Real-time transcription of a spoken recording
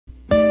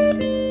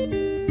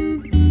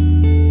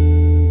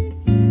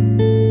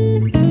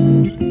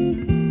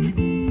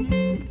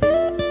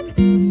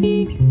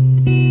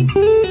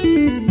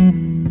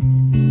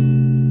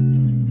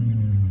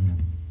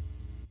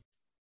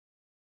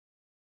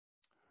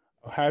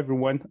Hi,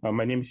 everyone.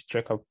 My name is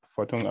Jacob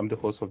Fortung. I'm the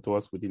host of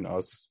Doors Within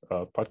Us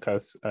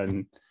podcast,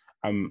 and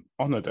I'm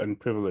honored and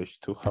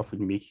privileged to have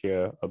with me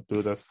here a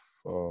builders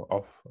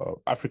of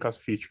Africa's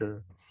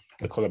Future,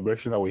 a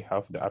collaboration that we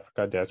have with the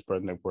Africa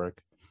Diaspora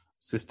Network,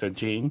 Sister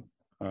Jane,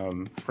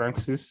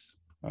 Francis,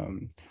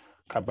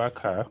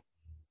 Kabaka,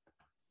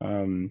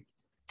 and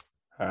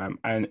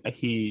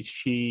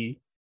she,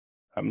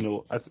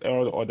 as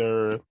all the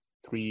other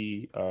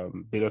three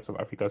builders of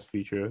Africa's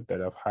Future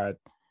that I've had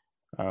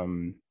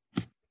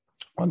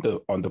on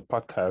the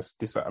podcast.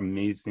 These are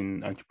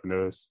amazing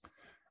entrepreneurs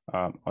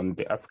on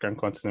the African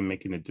continent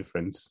making a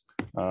difference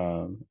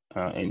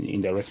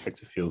in their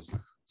respective fields.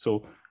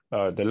 So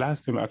the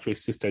last name actually,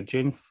 Sister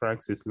Jane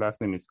Francis'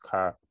 last name is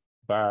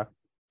Kabagunju.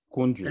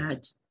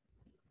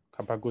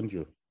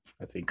 Kabagunju,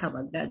 I think.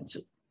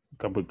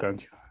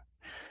 Kabagunju.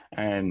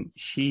 And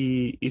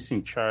she is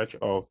in charge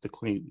of the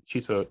clinic.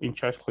 She's an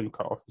in-charge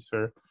clinical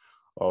officer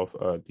of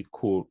the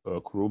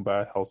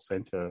Kurumba Health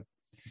Center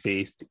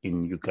based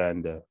in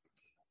Uganda.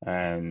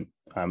 And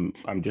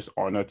I'm just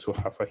honored to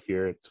have her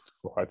here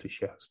for her to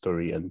share her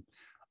story. And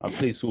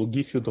please, we'll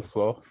give you the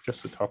floor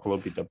just to talk a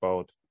little bit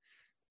about,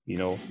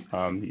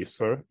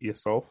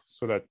 yourself,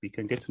 so that we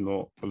can get to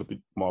know a little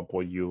bit more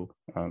about you.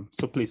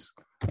 So please,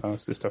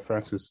 Sister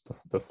Francis,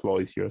 the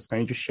floor is yours. Can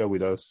you just share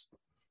with us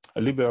a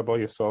little bit about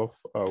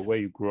yourself, where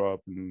you grew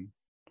up, and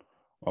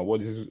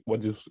what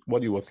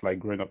it was like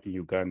growing up in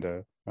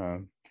Uganda,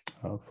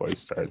 for a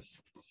start?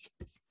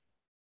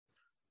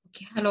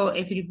 Okay, hello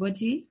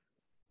everybody.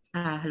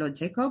 Hello,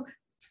 Jacob.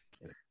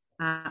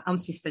 I'm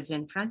Sister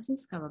Jane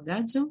Francis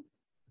Kabagaju.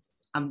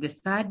 I'm the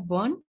third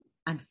born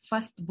and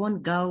firstborn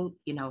girl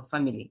in our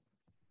family.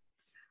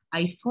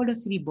 I follow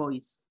three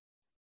boys.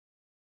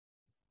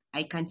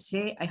 I can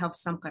say I have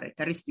some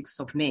characteristics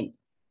of men.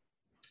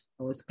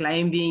 I was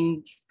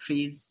climbing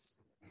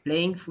trees,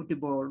 playing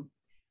football.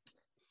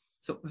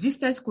 So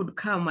visitors could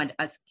come and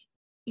ask,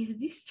 is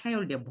this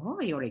child a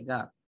boy or a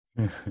girl?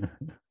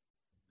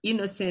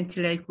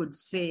 Innocently, I could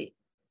say,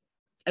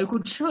 I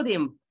could show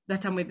them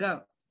that I'm a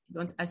girl.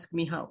 Don't ask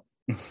me how.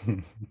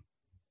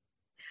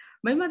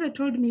 My mother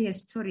told me a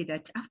story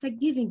that after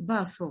giving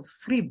birth of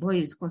three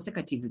boys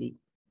consecutively,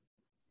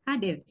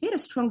 had a very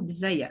strong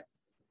desire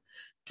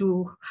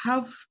to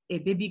have a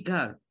baby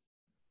girl.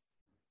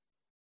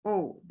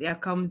 Oh, there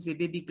comes a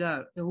baby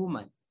girl, a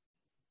woman.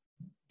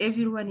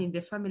 Everyone in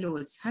the family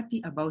was happy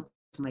about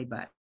my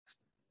birth.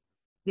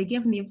 They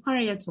gave me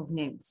variety of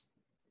names,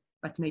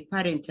 but my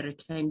parents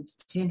retained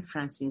Jane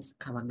Francis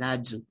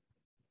Kabagaju.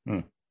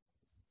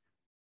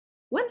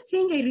 One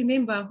thing I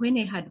remember when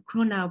I had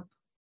grown up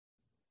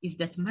is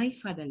that my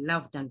father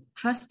loved and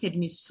trusted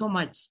me so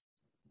much,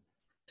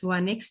 to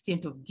an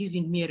extent of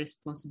giving me a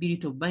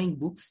responsibility of buying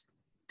books,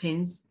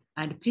 pens,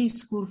 and paying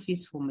school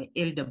fees for my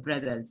elder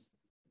brothers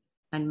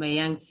and my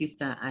young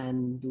sister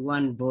and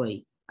one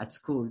boy at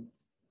school.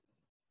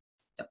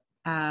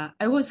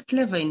 I was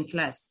clever in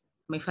class.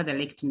 My father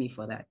liked me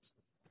for that.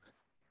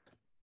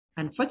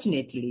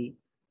 Unfortunately,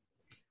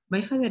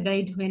 my father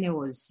died when I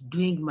was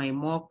doing my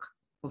mock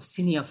of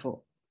Senior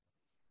 4.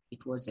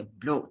 It was a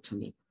blow to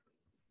me.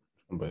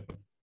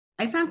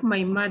 I thank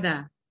my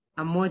mother,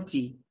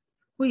 Amoti,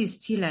 who is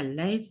still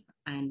alive,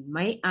 and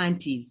my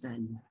aunties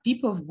and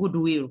people of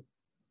goodwill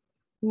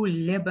who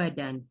labored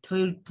and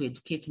toiled to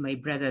educate my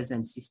brothers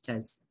and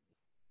sisters.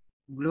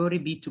 Glory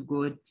be to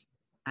God,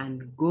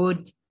 and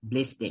God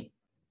bless them.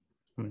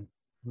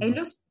 I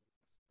lost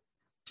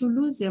to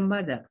lose a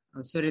mother.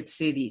 I'm sorry to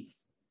say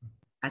this.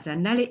 At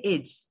an early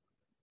age,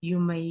 you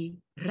may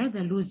rather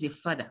lose a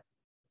father.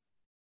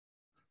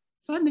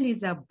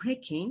 Families are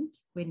breaking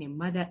when a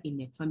mother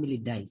in a family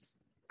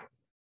dies.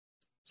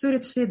 Sorry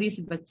to say this,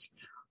 but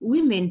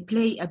women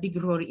play a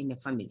big role in a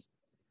family.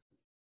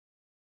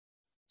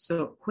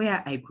 So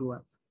where I grew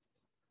up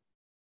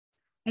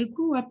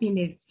in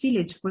a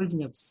village called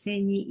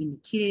Nyabusenyi in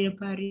Kirere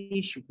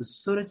Parish,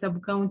 Busoro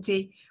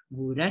Sub-County,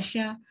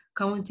 Burasha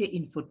County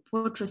in Fort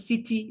Portal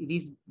City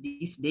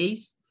these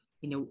days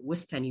in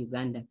Western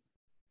Uganda.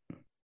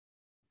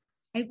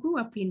 I grew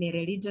up in a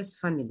religious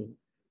family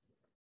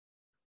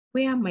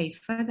where my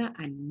father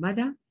and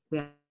mother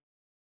were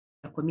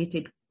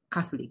committed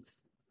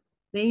Catholics.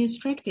 They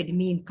instructed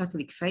me in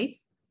Catholic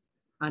faith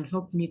and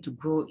helped me to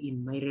grow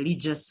in my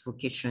religious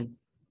vocation.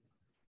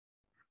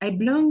 I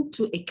belong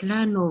to a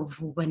clan of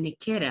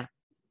Wanekera,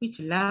 which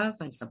love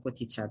and support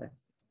each other.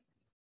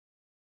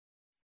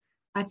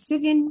 At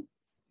 7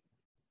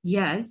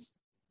 years,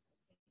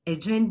 I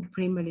joined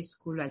primary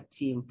school at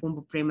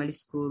Mpumbu Primary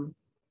School.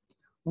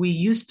 We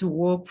used to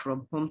walk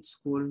from home to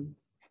school.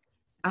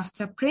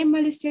 After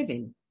primary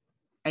 7,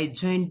 I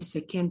joined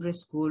secondary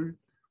school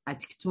at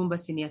Kitumba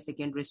Senior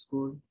Secondary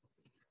School.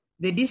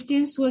 The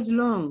distance was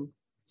long,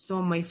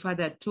 so my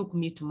father took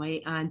me to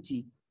my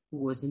auntie who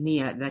was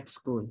near that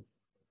school.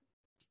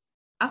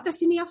 After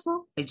Senior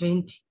 4, I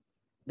joined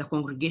the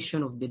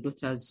congregation of the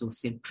Daughters of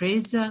St.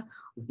 Teresa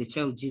of the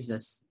Child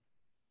Jesus,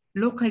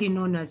 locally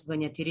known as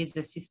Vanya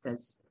Teresa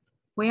Sisters,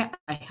 where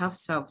I have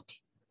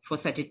served for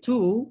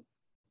 32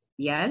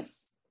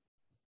 years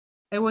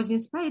I was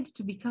inspired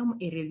to become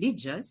a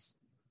religious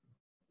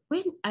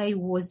when I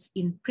was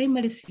in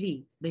primary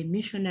 3 by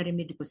missionary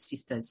medical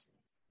sisters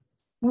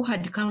who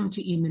had come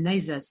to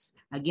immunize us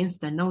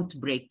against an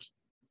outbreak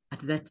at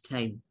that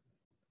time.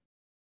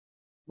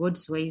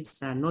 God's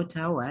ways are not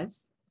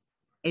ours.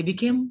 I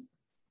became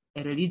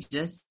a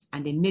religious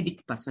and a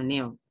medic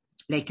personnel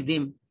like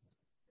them,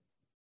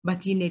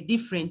 but in a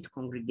different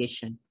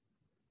congregation.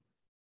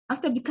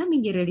 After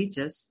becoming a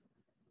religious,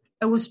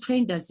 I was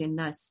trained as a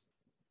nurse,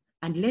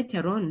 and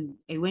later on,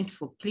 I went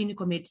for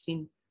clinical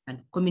medicine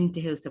and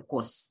community health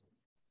course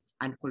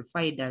and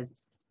qualified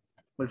as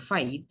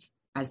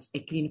a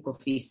clinical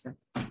officer.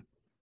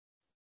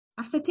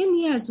 After 10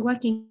 years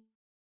working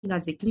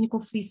as a clinical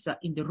officer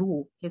in the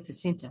rural health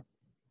center,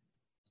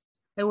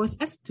 I was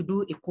asked to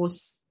do a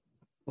course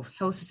of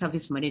health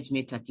service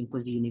management at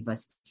Nkozi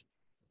University.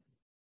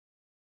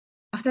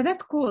 After that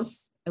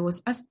course, I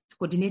was asked to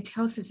coordinate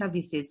health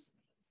services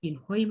in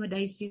Hoima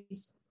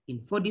Diocese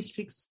in 4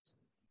 districts,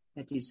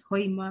 that is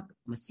Hoima,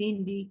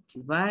 Masindi,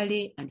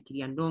 Kivale, and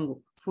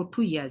Kiliandongo, for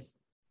 2 years.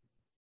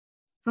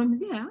 From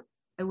there,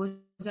 I was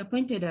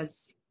appointed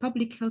as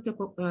public health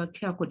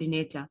care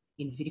coordinator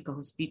in Vilika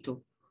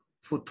Hospital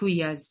for 2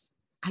 years,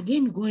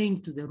 again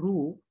going to the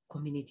rural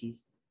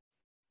communities.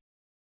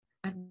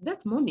 At the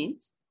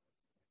moment,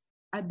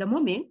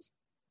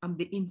 I'm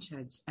the in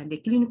charge and the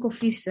clinical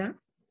officer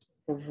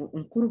of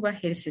Nkuruba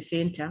Health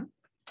Center,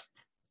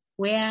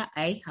 where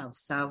I have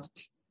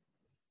served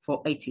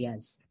for 8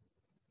 years.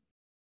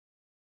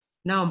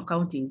 Now I'm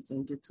counting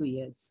 22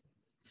 years,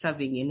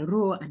 serving in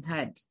rural and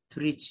hard to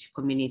reach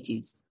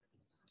communities,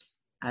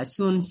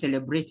 soon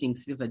celebrating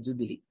Silver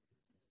Jubilee.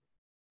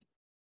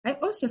 I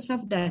also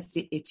served as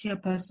a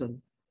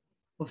chairperson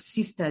of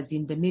sisters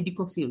in the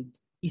medical field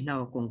in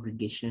our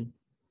congregation.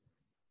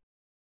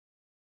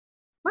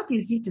 What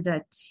is it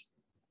that,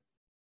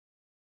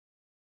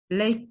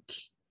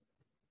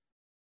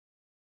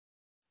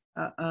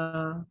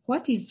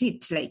 what is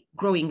it like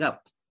growing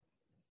up?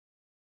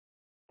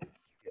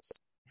 Yes.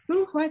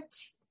 Through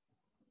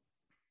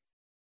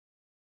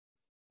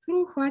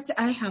what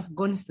I have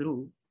gone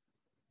through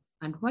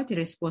and what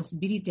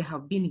responsibility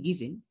have been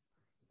given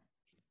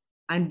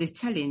and the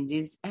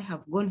challenges I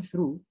have gone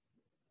through,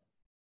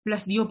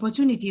 plus the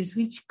opportunities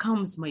which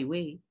comes my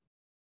way,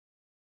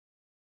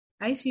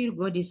 I feel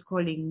God is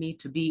calling me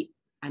to be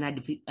an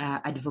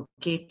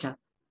advocate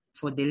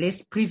for the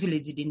less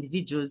privileged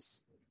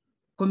individuals,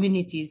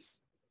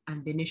 communities,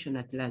 and the nation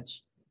at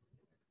large.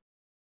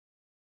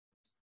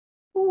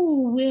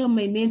 Who were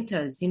my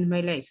mentors in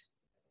my life?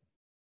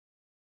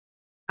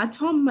 At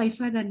home, my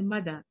father and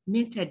mother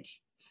mentored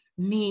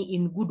me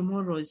in good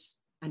morals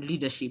and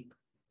leadership.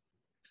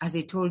 As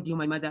I told you,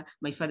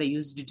 my father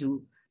used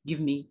to give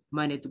me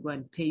money to go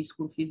and pay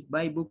school fees,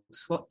 buy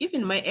books for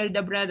even my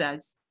elder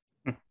brothers.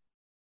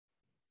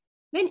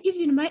 Then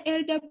even my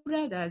elder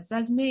brothers,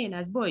 as men,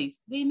 as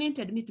boys, they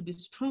mentored me to be a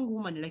strong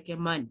woman like a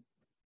man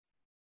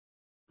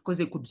because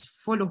they could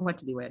follow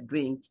what they were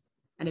doing.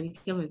 And I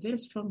became a very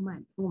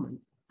strong woman.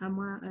 I'm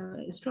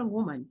a strong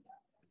woman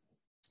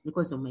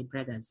because of my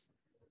brothers.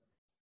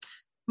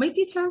 My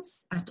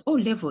teachers at all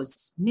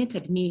levels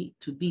mentored me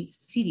to be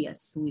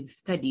serious with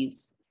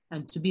studies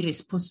and to be a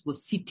responsible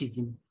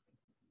citizen.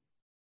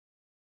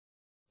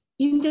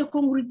 In the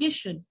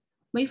congregation,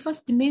 my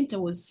first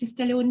mentor was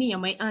Sister Leonia,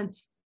 my aunt,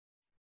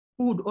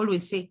 who would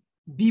always say,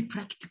 be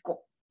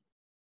practical.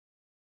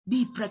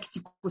 Be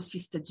practical,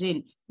 Sister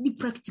Jane. Be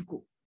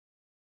practical.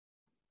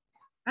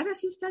 Other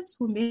sisters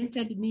who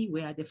mentored me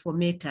were the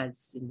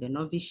formators in the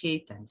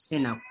novitiate and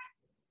Senap.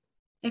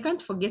 I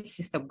can't forget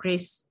Sister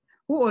Grace,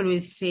 who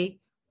always say,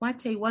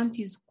 what I want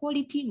is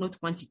quality, not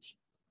quantity.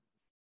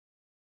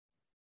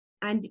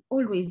 And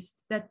always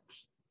that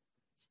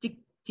stick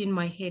in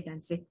my head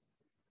and say,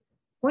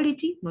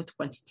 quality, not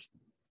quantity.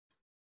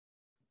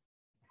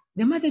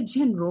 The Mother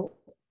General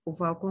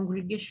of our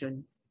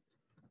congregation,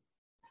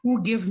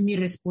 who gave me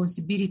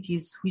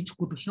responsibilities which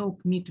could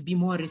help me to be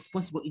more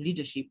responsible in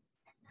leadership,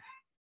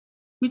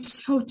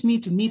 which helped me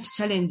to meet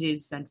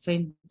challenges and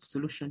find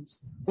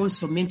solutions,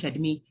 also mentored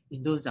me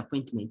in those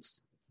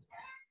appointments.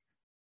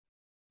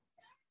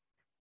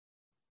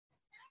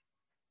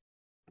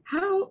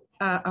 How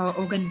our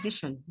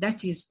organization,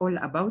 that is all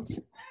about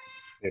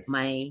yes.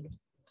 my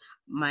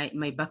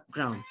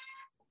background.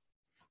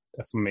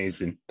 That's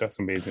amazing. That's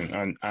amazing.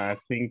 And I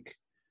think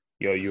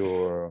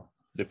you're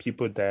the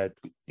people that,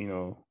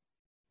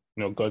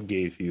 God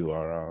gave you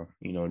are,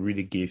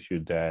 really gave you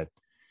that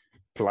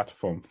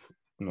platform,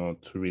 to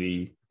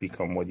really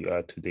become what you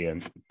are today.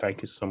 And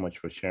thank you so much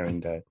for sharing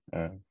that.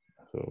 And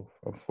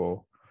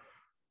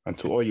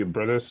to all your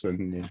brothers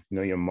and,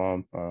 your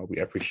mom, we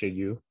appreciate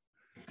you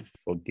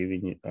for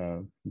giving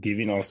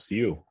us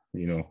you,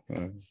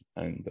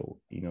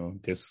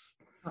 just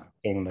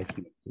don't like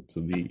you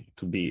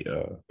to be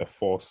a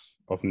force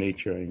of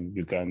nature in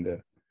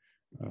Uganda.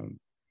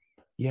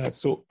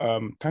 So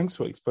thanks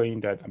for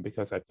explaining that,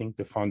 because I think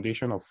the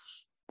foundation of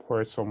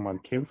where someone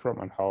came from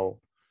and how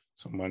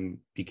someone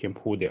became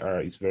who they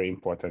are is very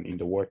important in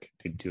the work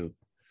they do.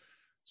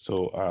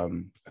 So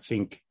I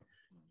think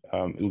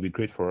it would be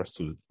great for us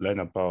to learn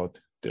about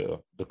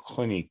the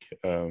clinic,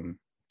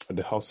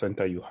 the health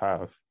center you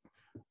have,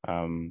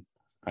 and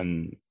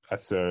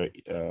as a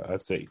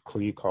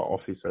clinical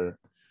officer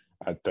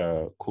at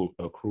the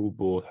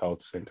Kurubo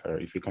Health Center,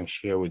 if you can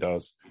share with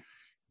us,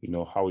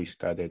 how it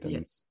started,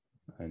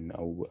 and I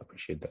will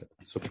appreciate that.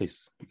 So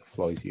please, the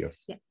floor is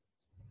yours. Yeah.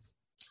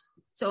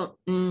 So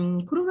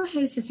Kurubo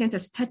Health Center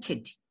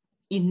started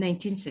in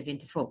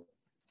 1974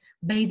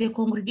 by the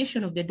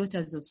Congregation of the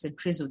Daughters of St.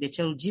 Teresa of the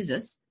Child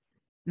Jesus,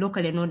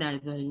 locally known as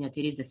the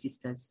Teresa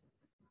Sisters.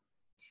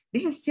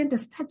 The health center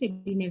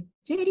started in a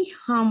very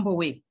humble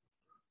way.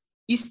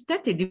 It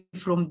started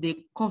from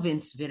the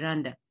convent's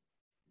veranda.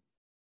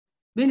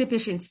 Many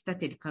patients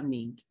started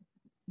coming.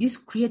 This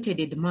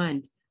created a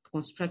demand to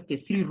construct a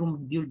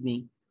 3-room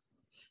building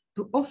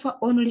to offer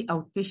only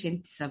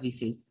outpatient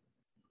services.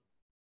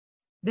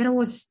 There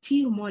was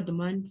still more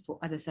demand for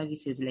other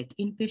services like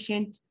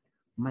inpatient,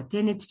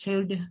 maternity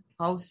child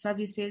health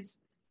services,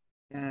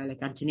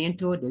 like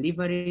antenatal,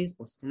 deliveries,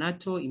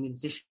 postnatal,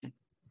 immunization.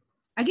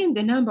 Again,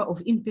 the number of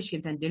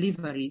inpatient and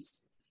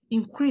deliveries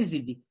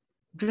increased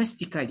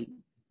drastically.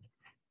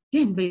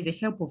 Then, by the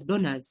help of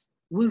donors,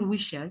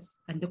 well-wishers,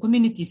 and the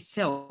community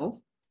itself,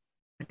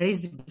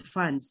 raised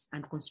funds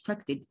and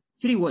constructed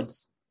 3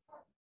 wards: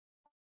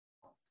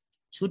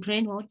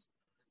 children ward,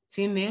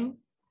 female,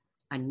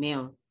 and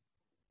male.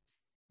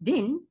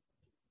 Then,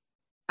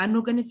 an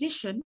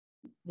organization,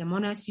 the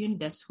Monash Union,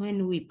 that's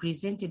when we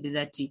presented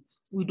that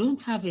we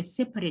don't have a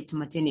separate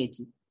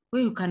maternity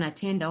where you can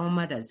attend our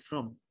mothers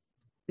from.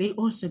 They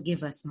also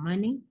gave us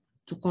money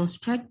to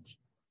construct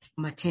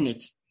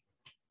maternity.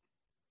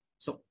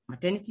 So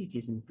maternity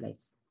is in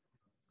place.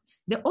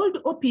 The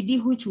old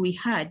OPD which we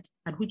had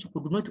and which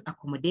could not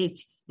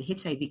accommodate the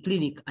HIV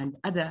clinic and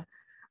other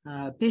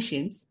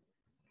patients.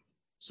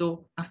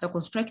 So after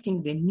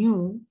constructing the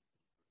new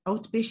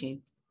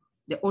outpatient,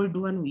 the old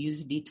one, we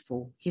used it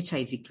for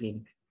HIV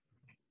clinic.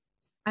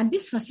 And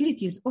this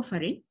facility is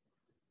offering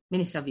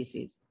many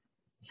services.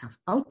 We have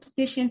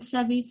outpatient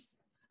service,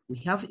 we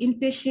have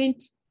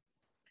inpatient,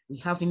 we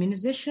have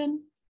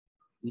immunization,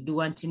 we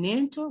do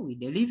antenatal, we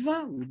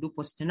deliver, we do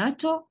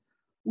postnatal.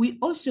 We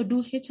also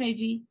do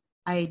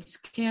HIV/AIDS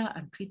care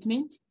and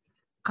treatment,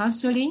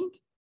 counseling,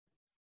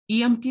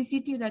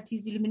 EMTCT, that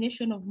is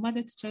elimination of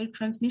mother-to-child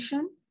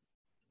transmission,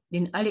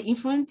 then early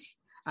infant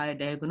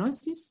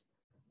diagnosis.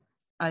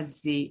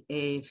 As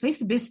a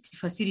faith-based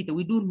facility,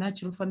 we do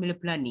natural family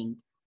planning.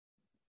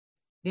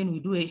 Then we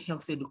do a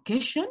health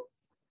education,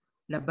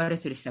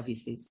 laboratory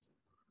services.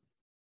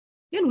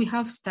 Then we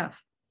have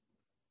staff.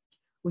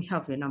 We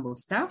have a number of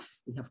staff.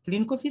 We have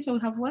clinical officer, we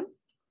have 1.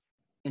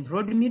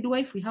 Enrolled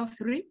midwife, we have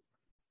 3.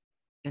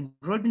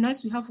 Enrolled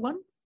nurse, we have 1.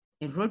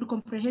 Enrolled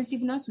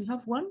comprehensive nurse, we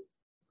have 1.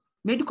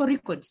 Medical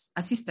records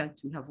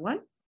assistant, we have 1.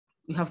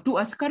 We have 2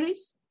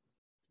 askaris.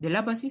 The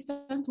lab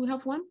assistant, we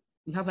have 1.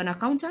 We have an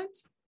accountant.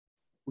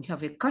 We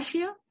have a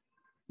cashier.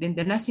 Then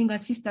the nursing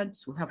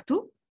assistants, we have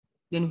 2.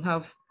 Then we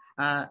have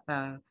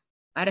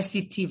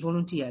RCT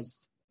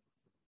volunteers,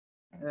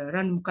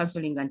 random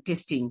counseling and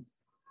testing.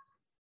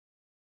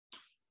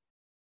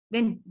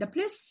 Then the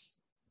place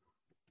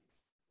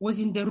was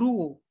in the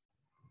rural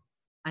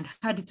and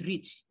hard to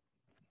reach,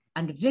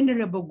 and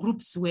vulnerable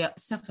groups were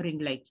suffering,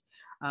 like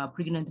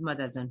pregnant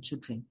mothers and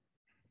children.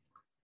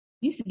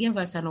 This gave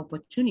us an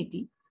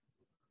opportunity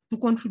to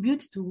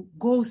contribute to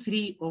Goal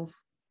 3 of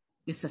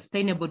the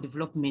Sustainable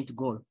Development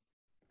Goal.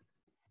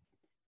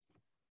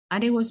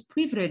 And I was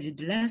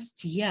privileged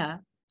last year,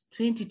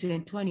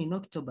 2021 in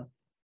October.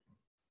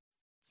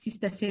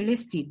 Sister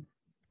Celestine,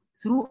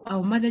 through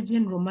our Mother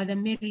General, Mother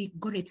Mary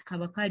Goret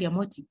Kabakalia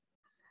Moti,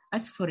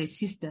 asked for a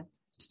sister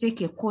to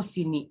take a course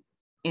in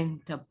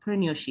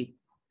entrepreneurship.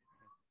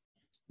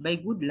 By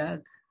good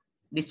luck,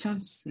 the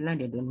chance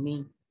landed on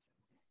me.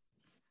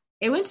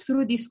 I went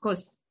through this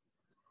course,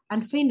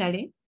 and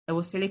finally, I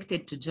was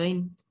selected to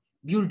join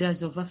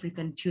Builders of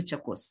African Future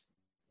course.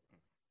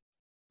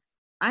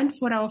 And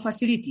for our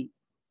facility,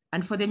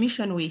 and for the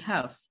mission we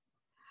have,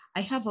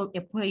 I have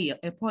a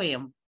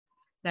poem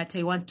that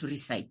I want to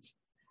recite.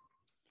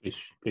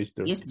 Please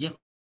do. Yes,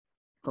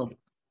 Jacob.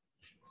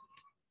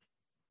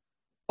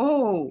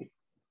 Oh,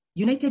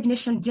 United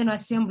Nations General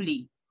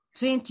Assembly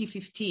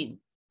 2015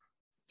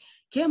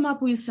 came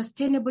up with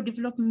Sustainable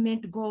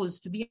Development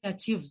Goals to be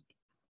achieved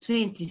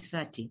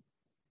 2030.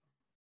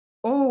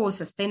 Oh,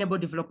 Sustainable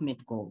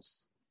Development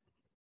Goals.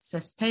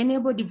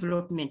 Sustainable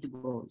Development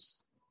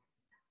Goals.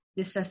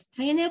 The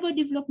Sustainable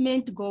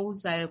Development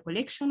Goals are a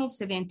collection of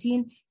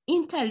 17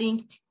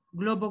 interlinked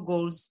global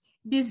goals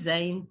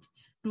designed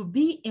to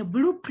be a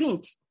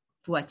blueprint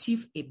to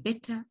achieve a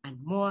better and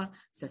more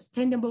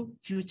sustainable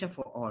future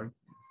for all.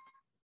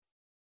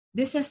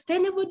 The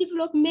Sustainable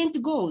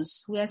Development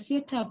Goals were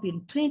set up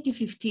in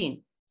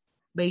 2015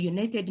 by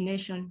United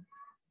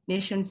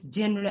Nations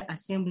General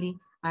Assembly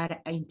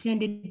are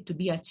intended to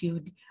be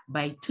achieved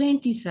by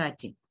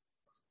 2030.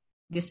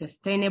 The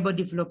Sustainable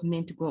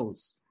Development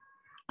Goals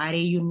are a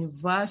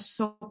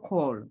universal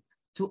call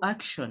to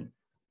action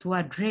to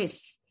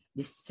address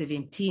the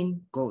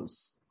 17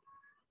 goals.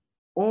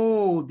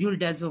 Oh,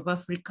 builders of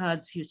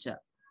Africa's future.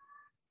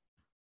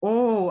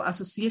 Oh,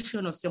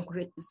 Association of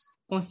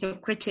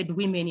Consecrated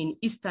Women in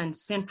Eastern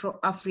Central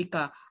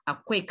Africa,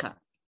 AQUECA.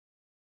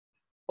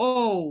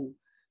 Oh,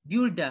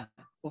 builder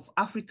of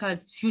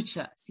Africa's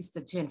future,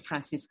 Sister Jane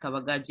Francis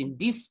Kabagaji, in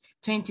this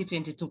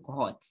 2022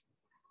 cohort.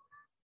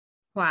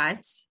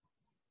 What?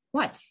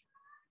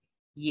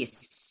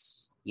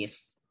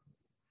 Yes.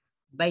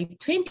 By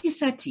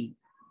 2030,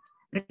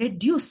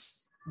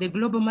 reduce the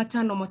global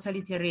maternal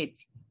mortality rate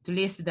to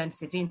less than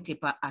 70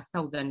 per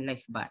 1,000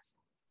 live births.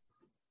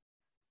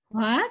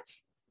 What?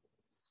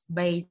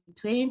 By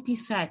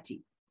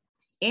 2030,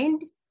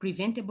 end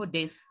preventable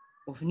deaths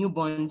of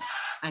newborns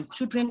and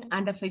children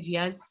under 5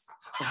 years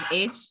of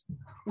age,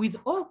 with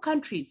all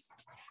countries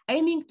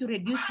aiming to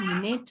reduce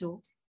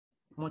neonatal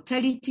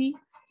mortality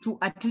to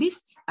at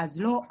least as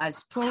low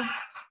as 12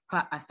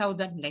 per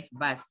 1,000 live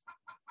births,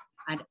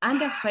 and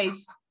under 5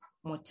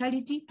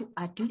 mortality to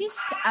at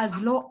least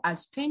as low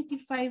as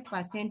 25%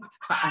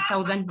 per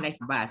 1,000 live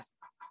births.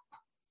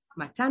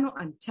 Maternal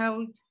and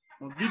child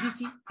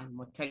morbidity and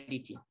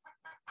mortality.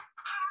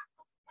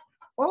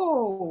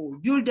 Oh,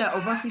 builder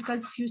of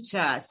Africa's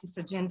future,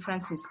 Sister Jane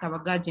Francis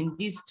Kabagaji, in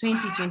this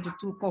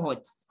 2022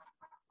 cohort.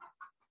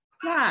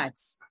 That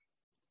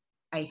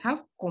I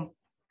have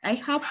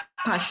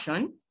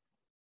passion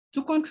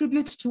to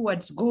contribute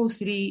towards goal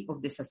 3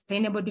 of the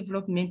Sustainable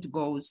Development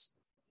Goals,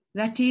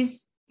 that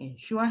is,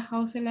 ensure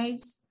healthy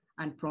lives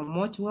and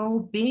promote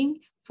well-being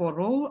for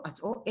all at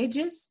all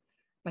ages,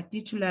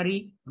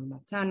 particularly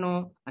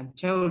maternal and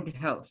child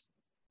health,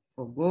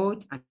 for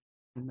God and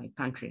my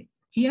country.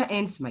 Here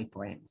ends my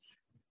poem.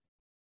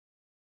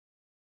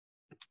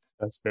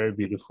 That's very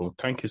beautiful.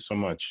 Thank you so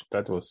much.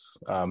 That was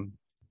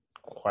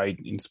quite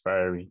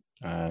inspiring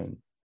and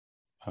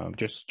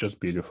just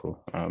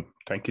beautiful.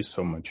 Thank you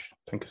so much.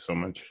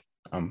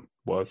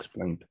 Well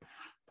explained.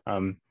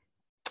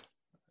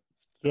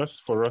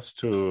 Just for us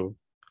to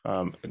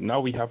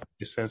now we have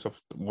a sense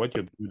of what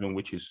you're doing,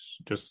 which is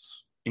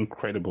just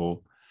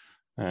incredible.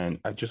 And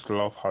I just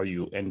love how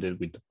you ended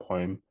with the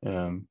poem.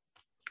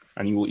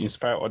 And you will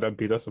inspire other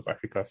builders of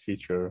Africa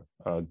future,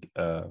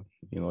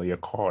 your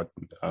cohort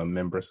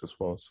members as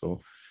well. So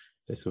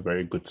it's a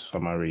very good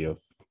summary of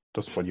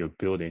just what you're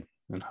building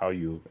and how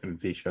you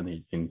envision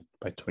it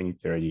by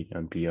 2030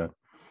 and beyond.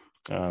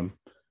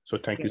 So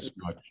thank you so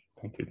much.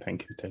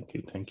 Thank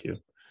you.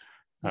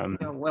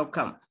 You're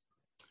welcome.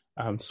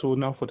 So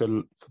now for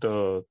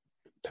the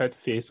third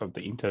phase of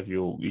the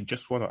interview, we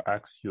just want to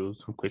ask you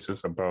some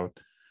questions about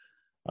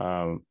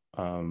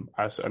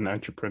as an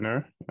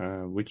entrepreneur,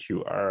 which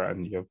you are,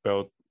 and you've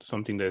built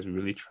something that's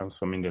really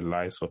transforming the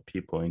lives of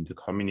people in the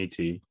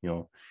community,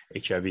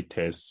 HIV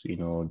tests,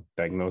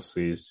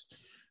 diagnosis,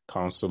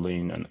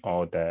 counseling and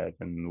all that,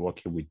 and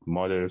working with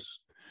mothers,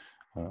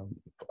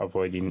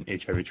 avoiding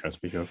HIV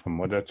transmission from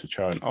mother to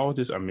child, and all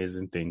these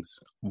amazing things.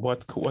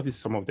 What is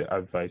some of the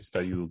advice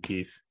that you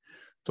give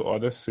to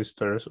other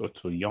sisters or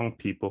to young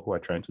people who are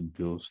trying to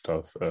build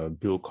stuff,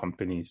 build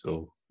companies,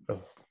 or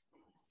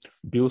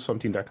build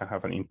something that can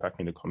have an impact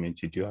in the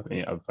community? Do you have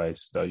any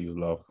advice that you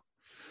love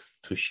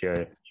to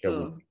share?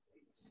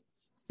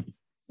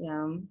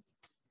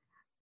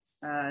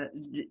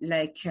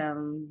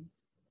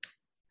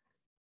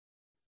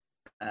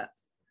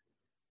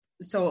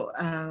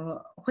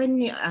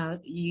 When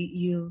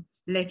you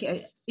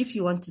if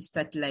you want to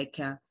start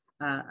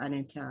an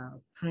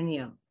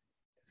entrepreneur,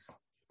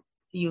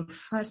 you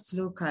first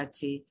look at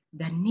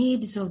the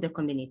needs of the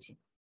community.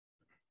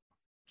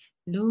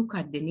 Look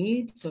at the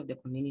needs of the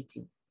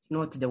community,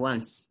 not the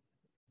wants.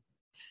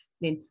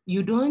 Then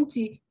you don't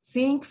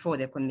think for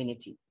the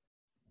community.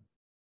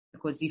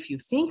 Because if you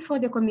think for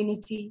the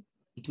community,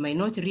 it might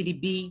not really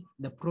be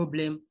the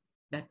problem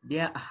that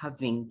they are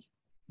having.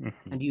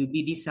 Mm-hmm. And you'll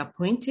be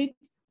disappointed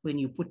when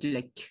you put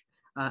an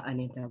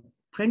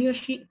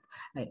entrepreneurship,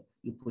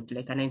 you put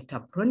an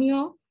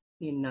entrepreneur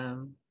in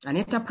an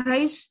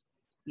enterprise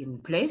in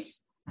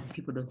place, and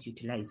people don't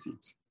utilize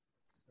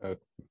it.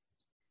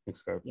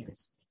 Exactly.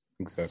 Yes.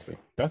 Exactly.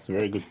 That's a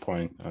very good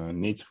point.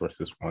 Needs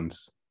versus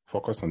wants.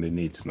 Focus on the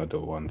needs, not the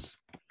wants.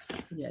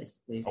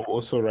 Yes, please. I'll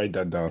also write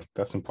that down.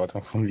 That's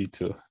important for me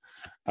too.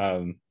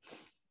 Do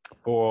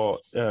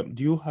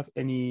you have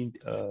any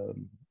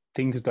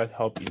things that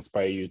help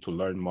inspire you to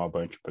learn more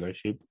about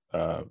entrepreneurship?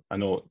 I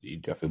know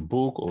you have a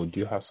book, or do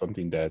you have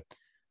something that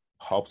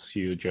helps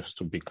you just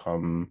to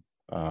become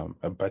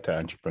a better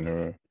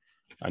entrepreneur?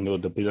 I know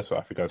the Builders of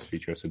Africa's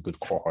Future is a good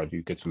cohort.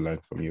 You get to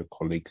learn from your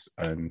colleagues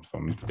and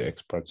from the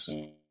experts.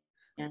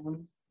 Yeah.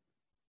 Do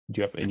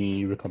you have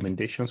any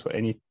recommendations for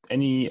any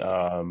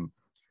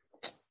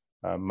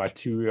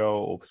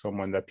material of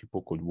someone that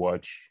people could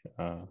watch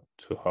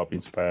to help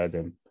inspire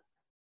them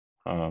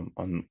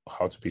on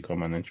how to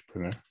become an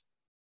entrepreneur?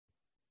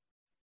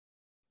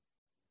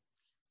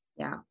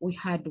 Yeah, we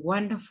had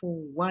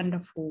wonderful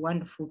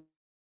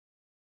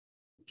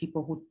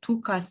people who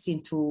took us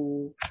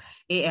into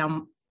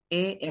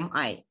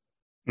AMI,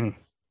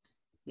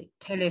 the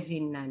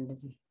Televin and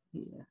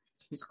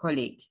his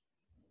colleague.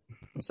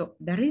 So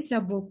there is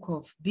a book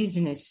of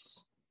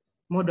business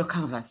model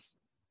canvas.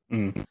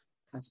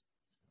 That's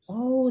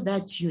all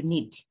that you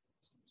need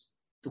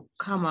to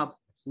come up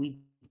with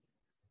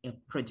a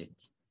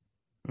project.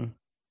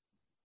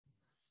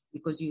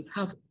 Because you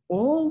have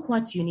all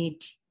what you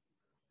need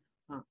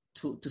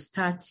to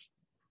start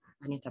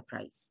an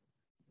enterprise.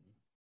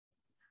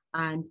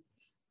 And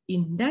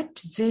in that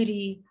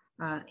very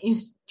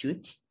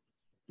institute,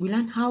 we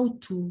learn how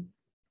to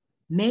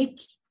make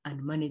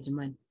and manage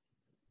money,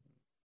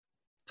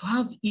 to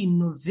have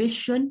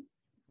innovation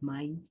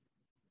mind,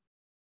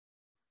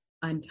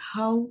 and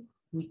how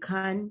we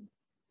can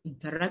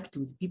interact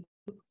with people,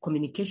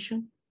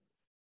 communication,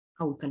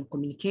 how we can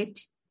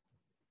communicate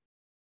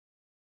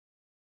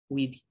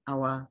with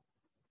our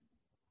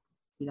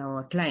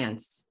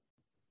clients.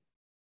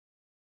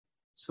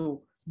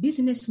 So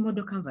business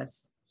model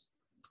canvas,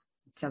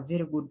 it's a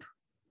very good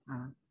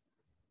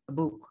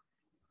book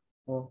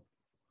or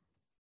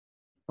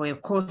a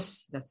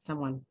course that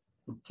someone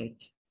could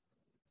take.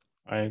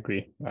 I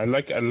agree. I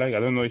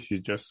don't know if you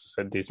just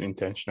said this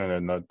intentional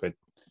or not, but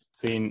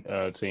saying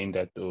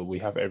that you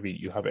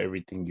have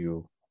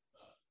everything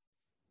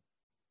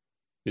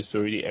it's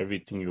already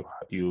everything you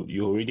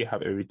already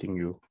have everything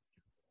you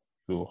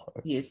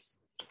yes,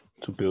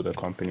 to build a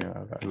company.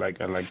 I like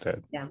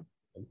that. Yeah.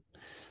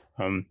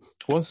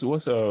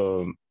 What's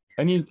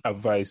any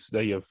advice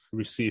that you've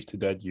received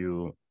that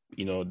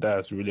that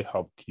has really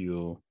helped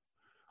you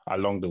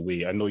along the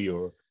way? I know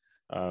your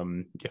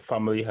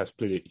family has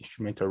played an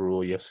instrumental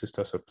role. Your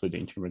sisters have played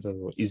an instrumental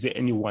role. Is there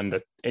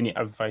any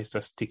advice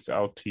that sticks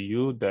out to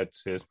you that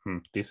says,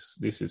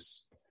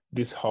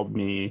 this helped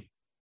me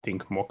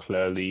think more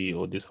clearly,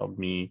 or this helped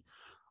me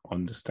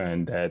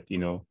understand that,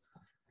 to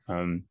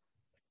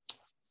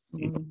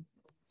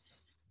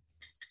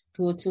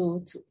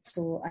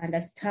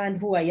understand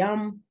who I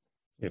am.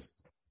 Yes.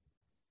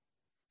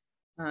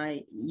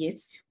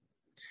 Yes.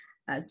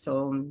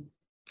 So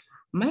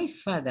my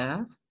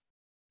father,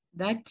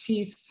 that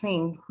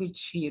thing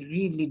which he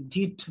really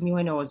did to me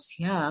when I was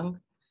young,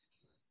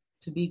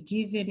 to be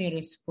given a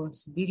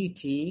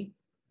responsibility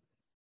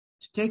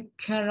to take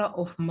care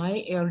of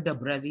my elder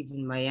brother,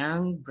 even my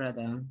young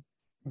brother,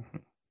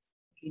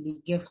 really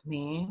gave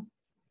me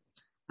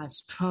a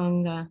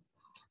stronger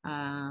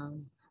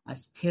a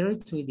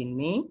spirit within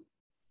me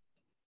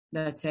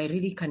that I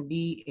really can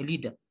be a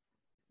leader.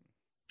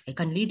 I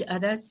can lead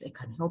others, I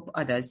can help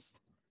others.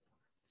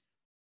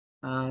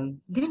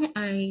 Then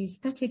I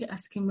started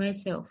asking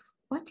myself,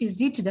 what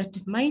is it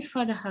that my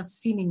father has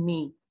seen in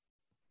me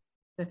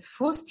that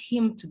forced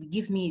him to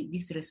give me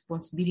this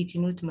responsibility,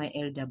 not my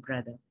elder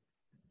brother?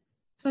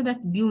 So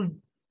that built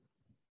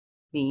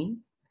me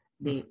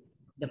the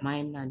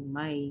mind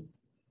and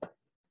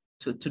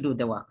to do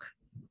the work.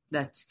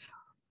 That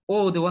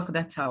all the work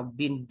that I've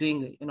been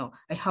doing,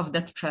 I have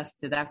that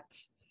trust that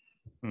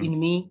in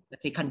me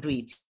that I can do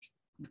it,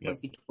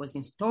 because it was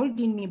installed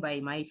in me by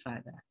my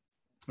father.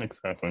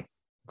 Exactly.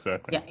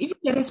 Yeah, even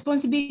the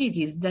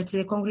responsibilities that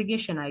the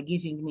congregation are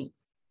giving me.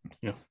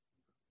 Yeah.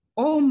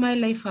 All my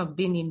life I've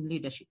been in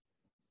leadership.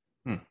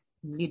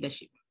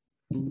 Leadership.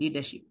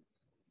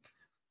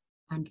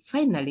 And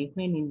finally,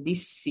 when in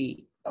this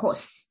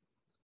course,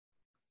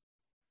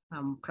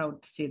 I'm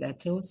proud to say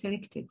that I was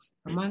selected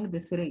among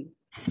the three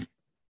to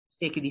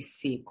take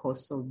this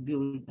course of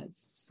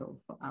Builders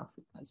for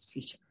Africa's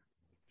Future.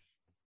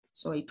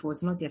 So it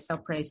was not a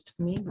surprise to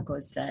me,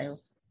 because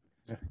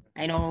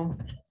I know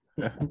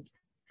it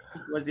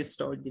was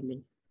installed in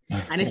me.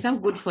 And I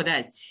thank God for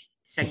that.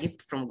 It's a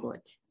gift from God.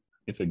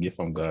 It's a gift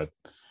from God.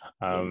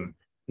 Yes.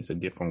 It's a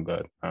gift from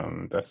God.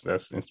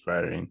 That's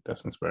inspiring.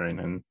 That's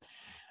inspiring.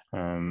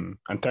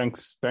 And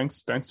thanks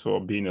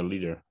for being a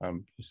leader.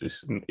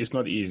 It's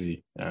not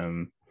easy.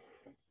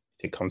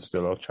 It comes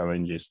with a lot of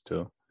challenges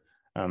too.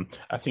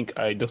 I think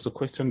there's a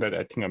question that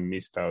I think I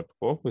missed out.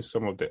 What were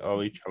some of the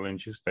early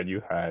challenges that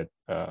you had,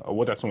 or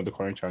what are some of the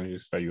current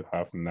challenges that you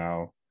have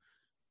now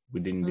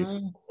within this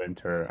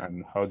center,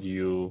 and how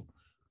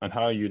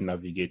are you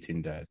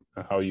navigating that,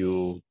 and how are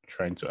you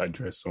trying to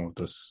address some of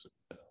those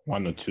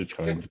one or two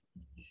challenges?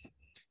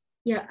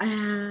 Yeah,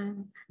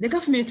 the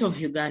government of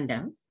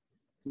Uganda,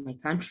 my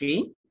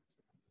country,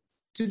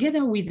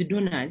 together with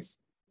donors,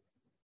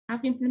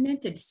 have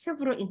implemented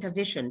several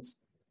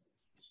interventions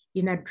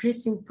in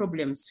addressing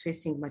problems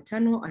facing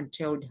maternal and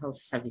child health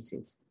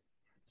services.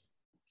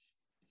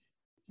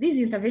 These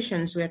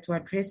interventions were to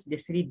address the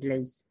three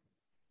delays: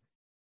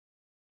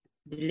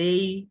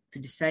 delay to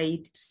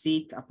decide to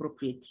seek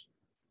appropriate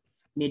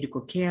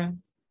medical care,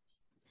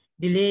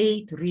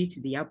 delay to reach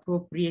the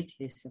appropriate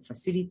health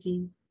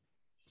facility,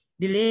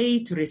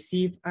 delay to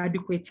receive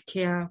adequate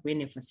care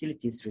when a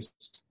facility is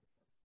reached.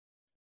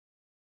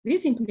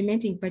 This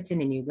implementing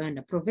pattern in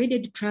Uganda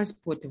provided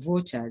transport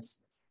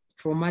vouchers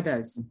for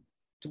mothers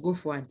to go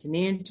for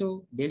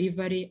antenatal,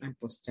 delivery, and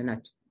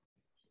postnatal.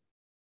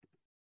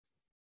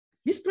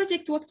 This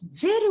project worked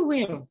very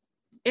well.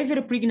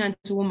 Every pregnant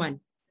woman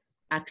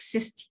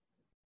accessed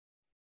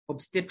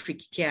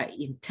obstetric care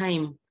in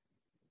time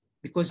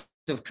because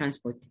of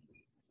transport.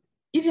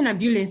 even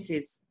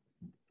ambulances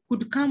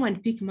could come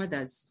and pick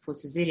mothers for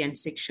cesarean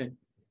section.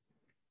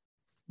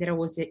 There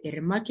was a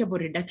remarkable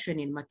reduction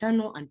in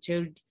maternal and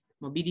child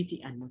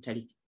morbidity and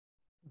mortality.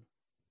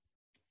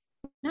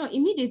 Now,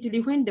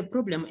 immediately when the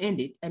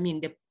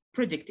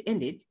project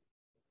ended,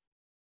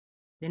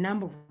 the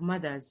number of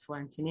mothers for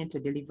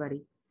antenatal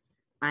delivery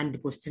and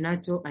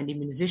postnatal and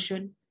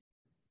immunization,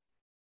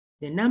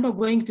 the number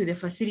going to the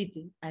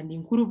facility and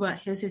Nkuruba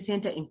Health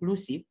Center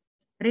inclusive,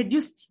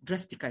 reduced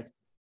drastically.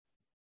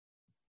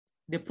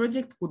 The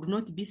project could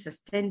not be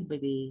sustained by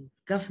the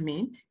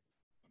government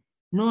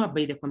nor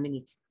by the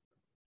community.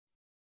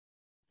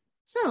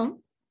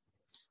 So,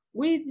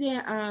 with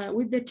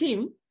the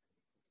team,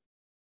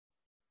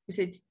 we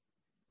said,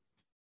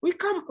 we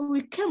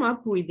came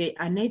up with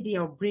an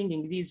idea of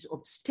bringing these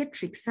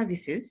obstetric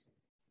services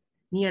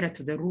nearer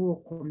to the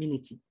rural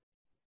community,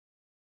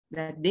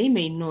 that they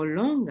may no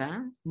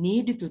longer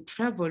need to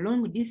travel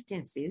long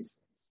distances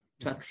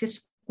to access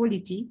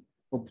quality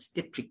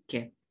obstetric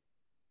care.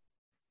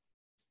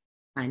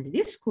 And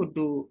this could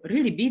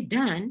really be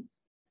done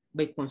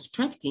by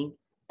constructing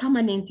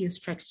permanent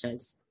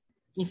infrastructures,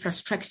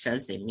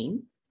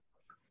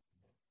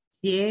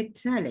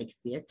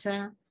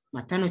 theater,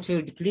 maternal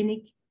child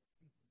clinic,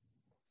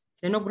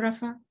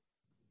 sonographer,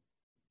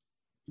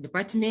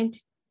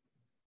 department,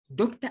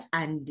 doctor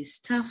and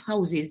staff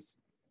houses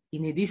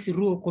in this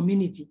rural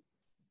community.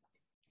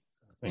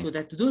 So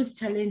that those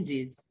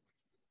challenges,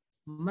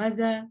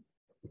 mother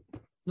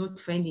not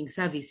finding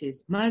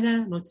services,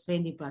 mother not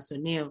finding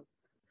personnel,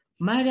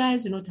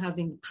 mothers not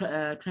having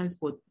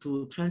transport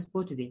to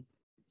transport them,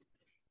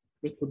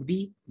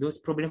 those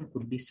problems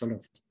could be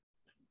solved.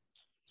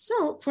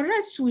 So for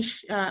us,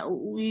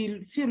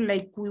 we feel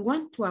like we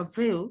want to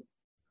avail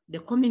the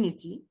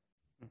community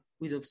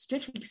with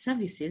obstetric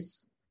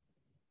services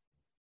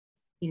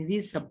in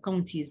these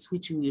sub-counties,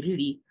 which we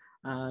really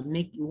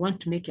want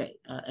to make a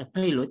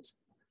pilot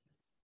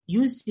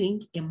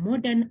using a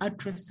modern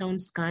ultrasound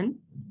scan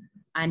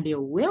and a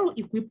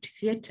well-equipped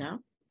theater,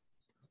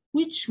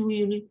 which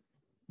will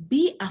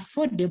be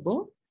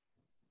affordable.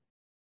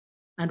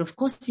 And of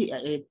course,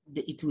 the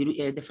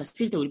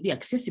facility will be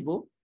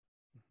accessible.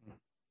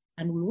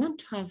 And we want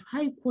to have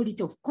high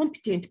quality of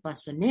competent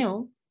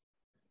personnel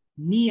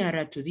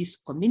nearer to this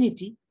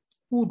community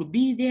who would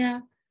be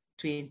there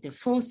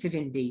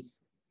 24/7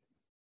 days.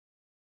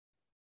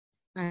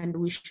 And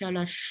we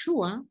shall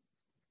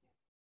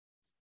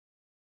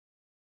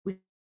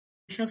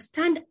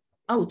stand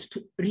out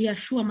to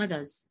reassure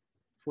mothers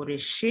for a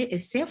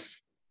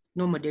safe,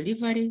 normal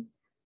delivery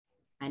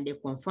and a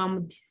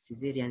confirmed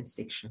cesarean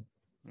section.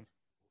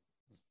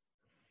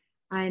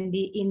 And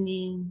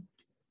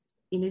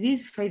in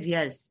these 5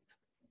 years,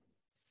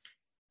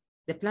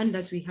 the plan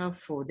that we have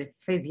for the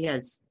 5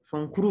 years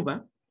for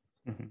Nkuruba,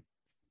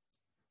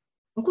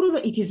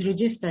 Nkuruba, it is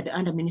registered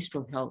under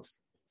Ministry of Health.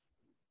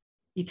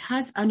 It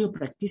has annual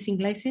practicing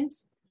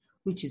license,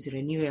 which is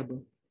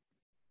renewable.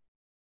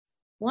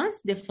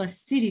 Once the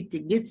facility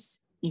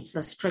gets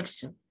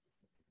infrastructure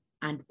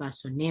and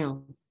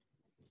personnel,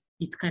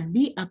 it can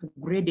be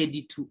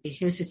upgraded to a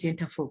health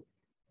center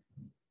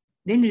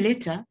then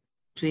later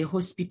to a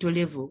hospital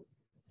level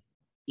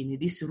in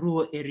this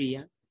rural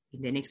area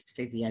in the next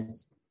 5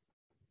 years.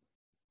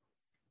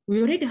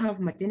 We already have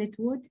maternity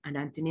ward and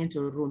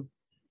antenatal room.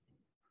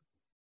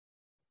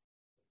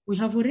 We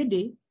have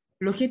already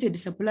located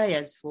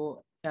suppliers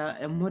for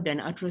a modern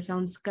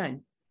ultrasound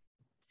scan,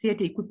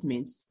 theater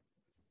equipment,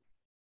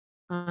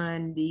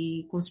 and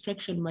the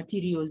construction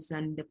materials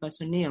and the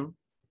personnel.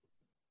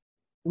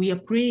 We are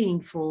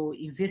praying for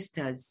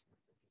investors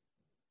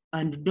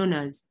and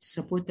donors to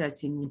support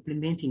us in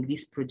implementing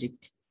this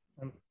project.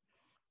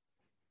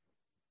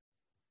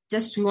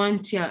 Just we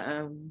want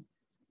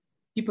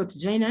people to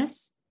join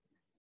us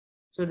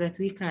so that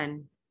we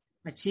can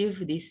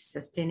achieve this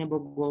sustainable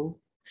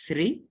goal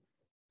 3,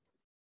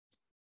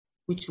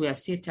 which were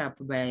set up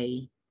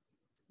by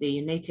the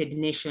United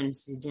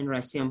Nations General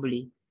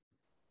Assembly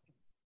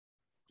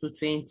to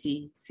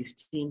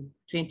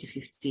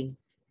 2015.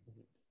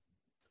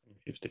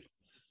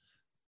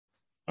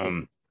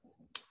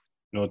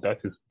 No,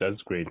 that's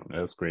great.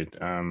 That's great.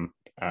 I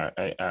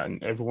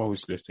and everyone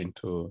who's listening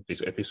to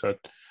this episode,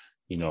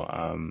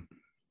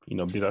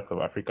 Build Up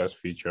Africa's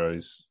Future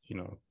is,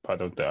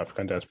 part of the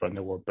African Diaspora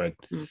Network, but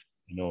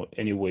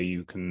any way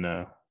you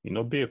can,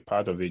 be a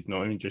part of it,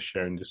 not only just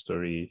sharing the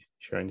story,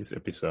 sharing this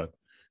episode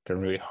can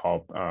really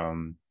help,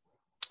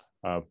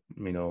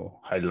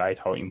 highlight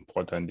how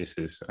important this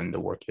is and the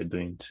work you're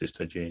doing,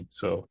 Sister Jane.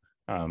 So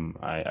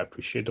I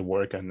appreciate the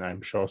work, and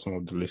I'm sure some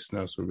of the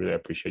listeners will really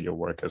appreciate your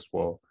work as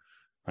well,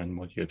 and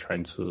what you're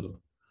trying to,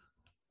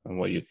 and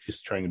what you're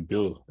just trying to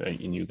build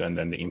in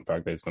Uganda and the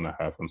impact that it's going to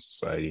have on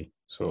society.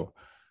 So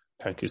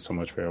thank you so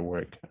much for your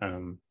work.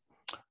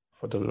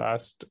 For the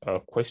last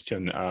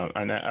question,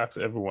 and I ask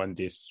everyone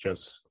this,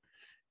 just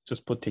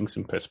put things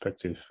in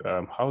perspective.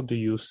 How do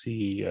you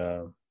see,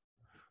 how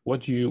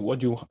do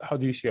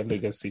you see your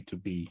legacy to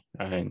be?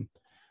 And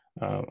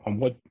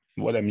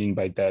what I mean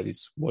by that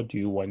is, what do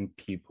you want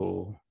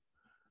people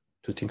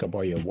think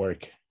about your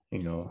work,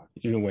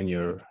 even when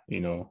you're,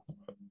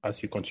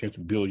 as you continue to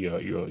build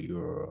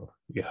your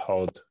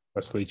health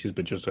facilities,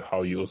 but just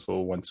how you also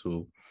want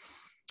to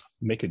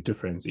make a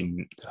difference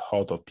in the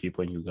health of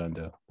people in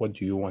Uganda. What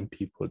do you want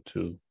people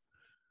to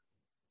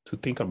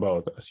think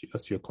about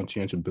as you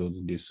continue to build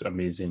this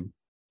amazing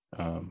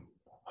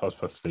health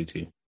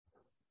facility?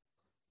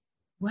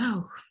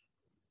 Wow.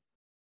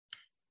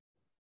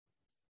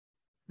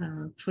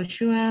 For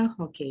sure,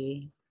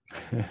 okay.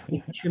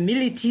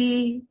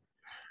 Humility.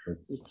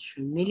 Yes. With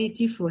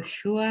humility, for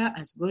sure,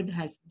 as God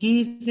has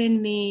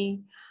given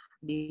me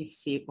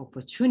this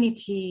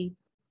opportunity,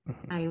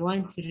 I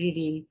want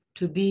really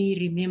to be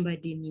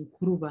remembered in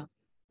Nkuruba,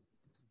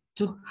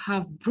 to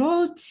have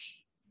brought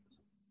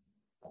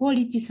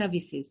quality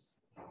services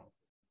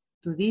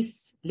to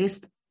this less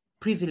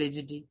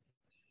privileged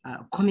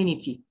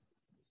community,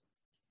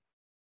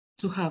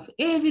 to have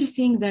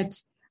everything that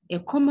a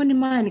common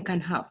man can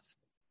have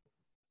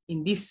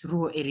in this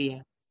rural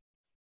area,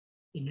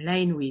 in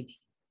line with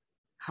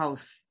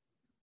health,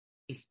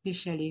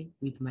 especially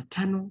with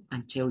maternal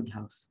and child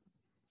health.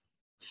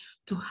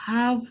 To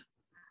have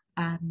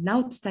an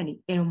outstanding,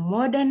 a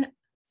modern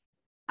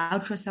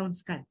ultrasound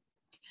scan,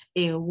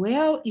 a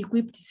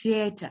well-equipped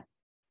theater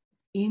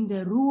in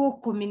the rural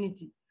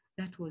community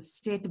that was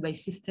set by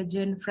Sister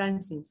Jane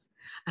Francis,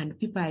 and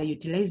people are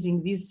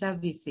utilizing these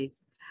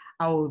services,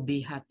 I will be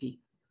happy.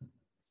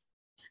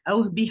 I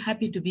will be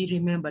happy to be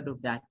remembered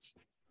of that.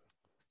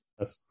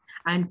 Yes.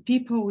 And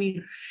people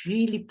will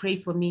really pray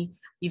for me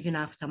even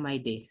after my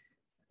death.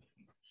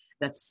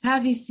 That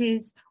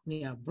services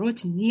were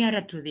brought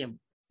nearer to them.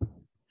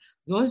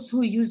 Those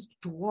who used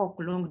to walk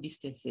long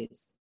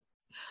distances,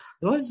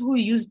 those who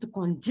used to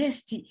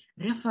congest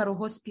referral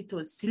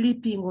hospitals,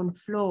 sleeping on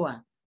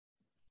floor,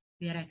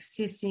 they are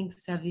accessing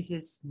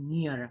services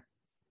nearer.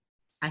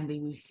 And they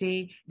will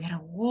say, there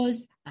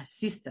was a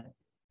sister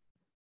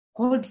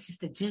called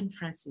Sister Jane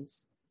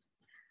Francis,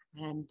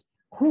 and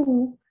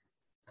who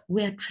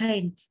were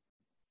trained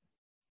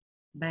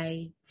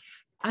by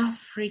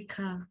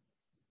Africa,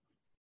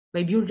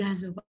 by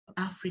builders of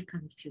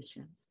African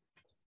future,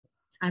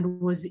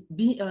 and was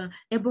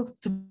able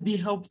to be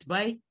helped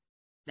by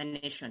the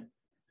nation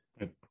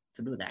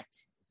to do that.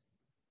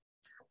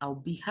 I'll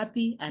be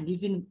happy, and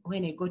even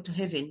when I go to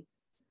heaven,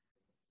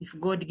 if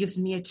God gives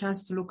me a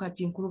chance to look at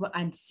Nkuruba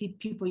and see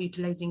people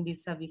utilizing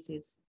these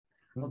services,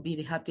 I'll be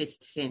the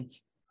happiest saint.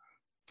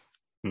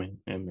 Amen.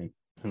 Amen.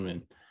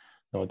 Amen.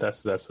 No,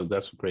 that's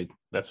great.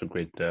 That's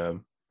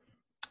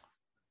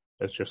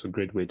just a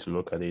great way to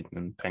look at it.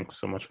 And thanks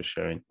so much for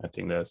sharing. I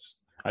think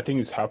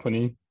it's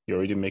happening. You're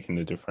already making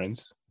the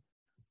difference,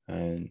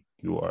 and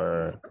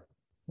I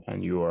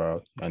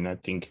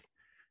think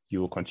you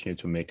will continue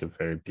to make a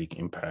very big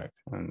impact.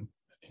 And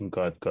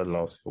God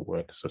loves your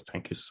work. So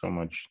thank you so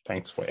much.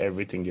 Thanks for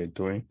everything you're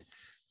doing.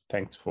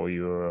 Thanks for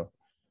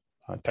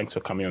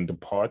coming on the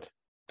pod.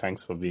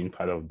 Thanks for being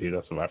part of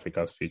Builders of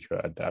Africa's Future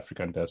at the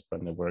African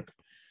Diaspora Network.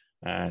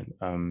 And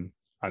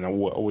I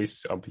will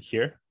I'll be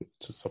here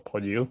to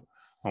support you.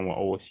 And we're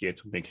always here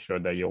to make sure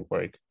that your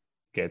work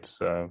gets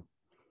the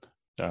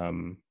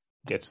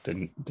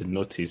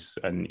notice,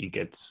 and it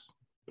gets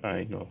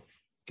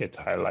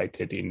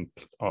highlighted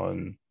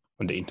on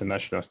the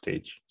international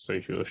stage. So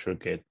you should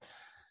get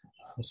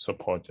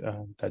support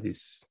that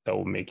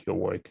will make your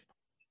work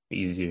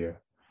easier.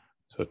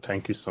 So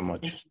thank you so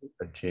much,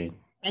 Jane.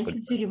 Thank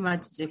you very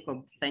much,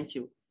 Jacob. Thank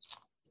you.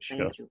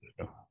 Sure.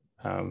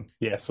 Thank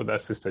you. So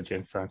that's Sister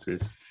Jane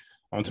Francis.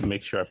 I want to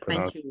make sure I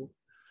pronounce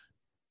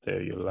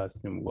your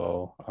last name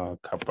well.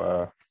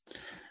 Kabagaju.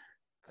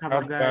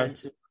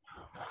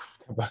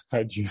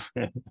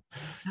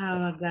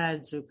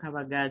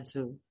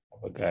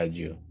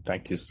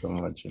 Thank you so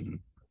much, and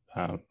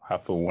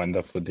have a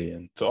wonderful day.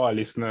 And to all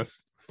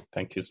listeners,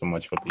 thank you so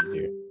much for being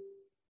here.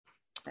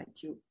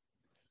 Thank you.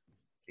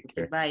 Take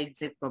care. Bye,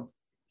 Jacob.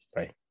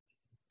 Bye.